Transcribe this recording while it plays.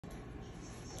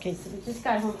Okay, so we just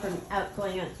got home from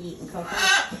going out to eat, and Coco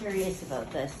was curious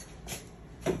about this.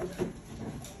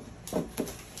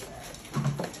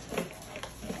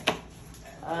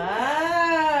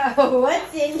 Oh,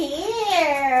 what's in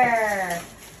here?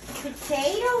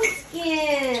 Potato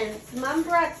skins. Mom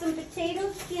brought some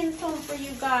potato skins home for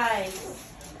you guys.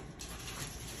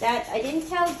 That I didn't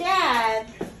tell Dad.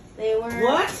 They were.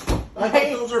 What? I thought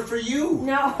those are for you.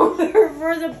 No, they're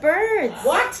for the birds.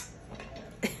 What?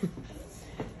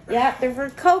 Yeah, they're for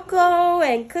Coco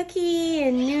and Cookie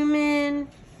and Newman.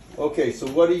 Okay, so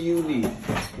what do you need?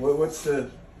 What's the...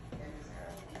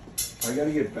 I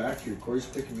gotta get back here. Corey's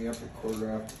picking me up at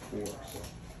 4:15. So.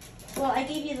 Well, I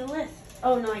gave you the list.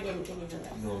 Oh, no, I didn't give you the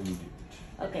list. No, you didn't.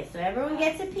 Okay, so everyone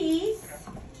gets a piece.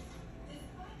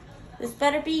 This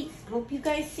better be... Hope you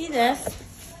guys see this.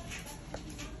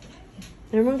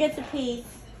 Everyone gets a piece.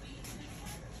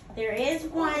 There is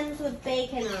ones with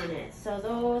bacon on it, so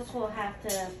those will have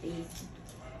to be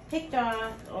picked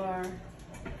off, or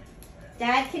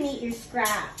Dad can eat your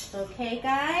scraps, okay,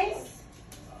 guys?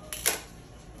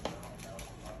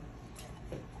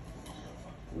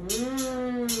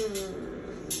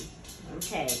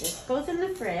 Okay, this goes in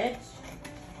the fridge.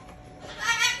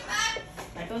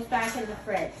 That goes back in the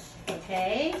fridge,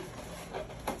 okay?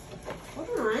 Hold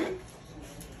on.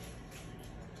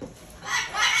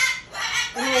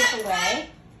 The knife away.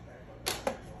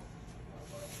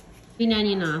 Green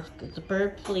onion off, because the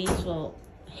bird police will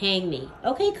hang me.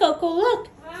 Okay, Coco, look.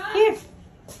 Here.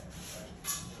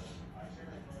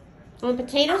 Want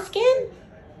potato skin?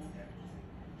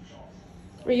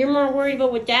 Or you're more worried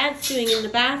about what Dad's doing in the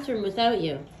bathroom without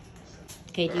you?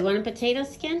 Okay, do you want a potato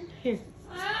skin? Here.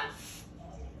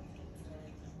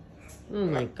 Oh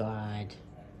my God.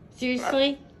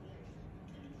 Seriously?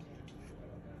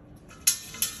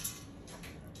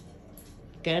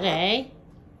 Good, eh?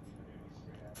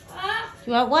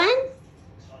 You want one?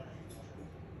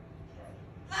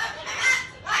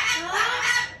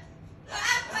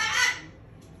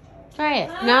 Try it.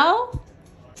 No?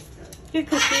 Here,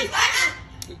 Cookie.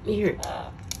 Here.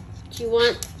 Do you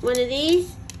want one of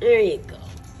these? There you go.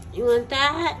 You want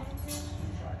that?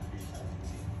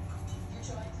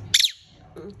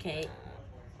 Okay.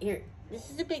 Here. This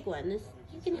is a big one.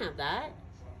 You can have that.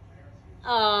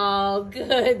 Oh,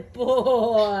 good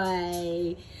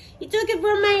boy. You took it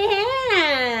from my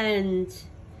hand.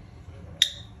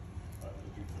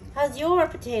 How's your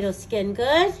potato skin?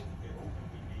 Good?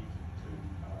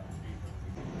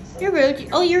 You're rude.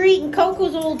 Oh, you're eating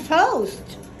Coco's old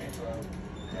toast.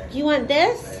 Do you want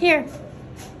this? Here.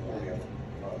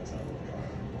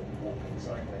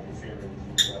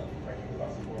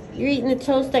 You're eating the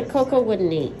toast that Coco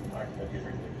wouldn't eat.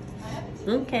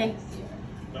 Okay.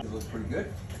 It looks pretty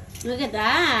good. Look at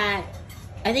that.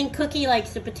 I think Cookie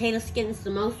likes the potato skins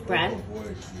the most, Brad. Oh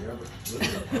boy,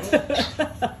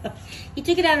 yeah. He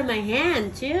took it out of my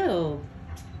hand, too.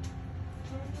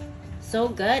 So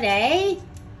good, eh?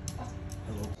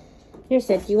 Here,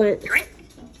 Sid, you want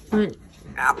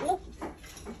apple?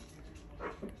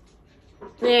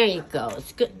 There you go.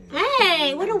 It's good.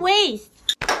 Hey, what a waste.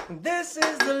 This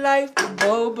is the life of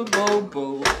Bobo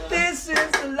Bobo. This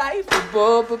is the life of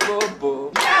Bobo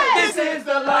Bobo. This is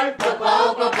the life of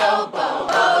Bobo Bobo.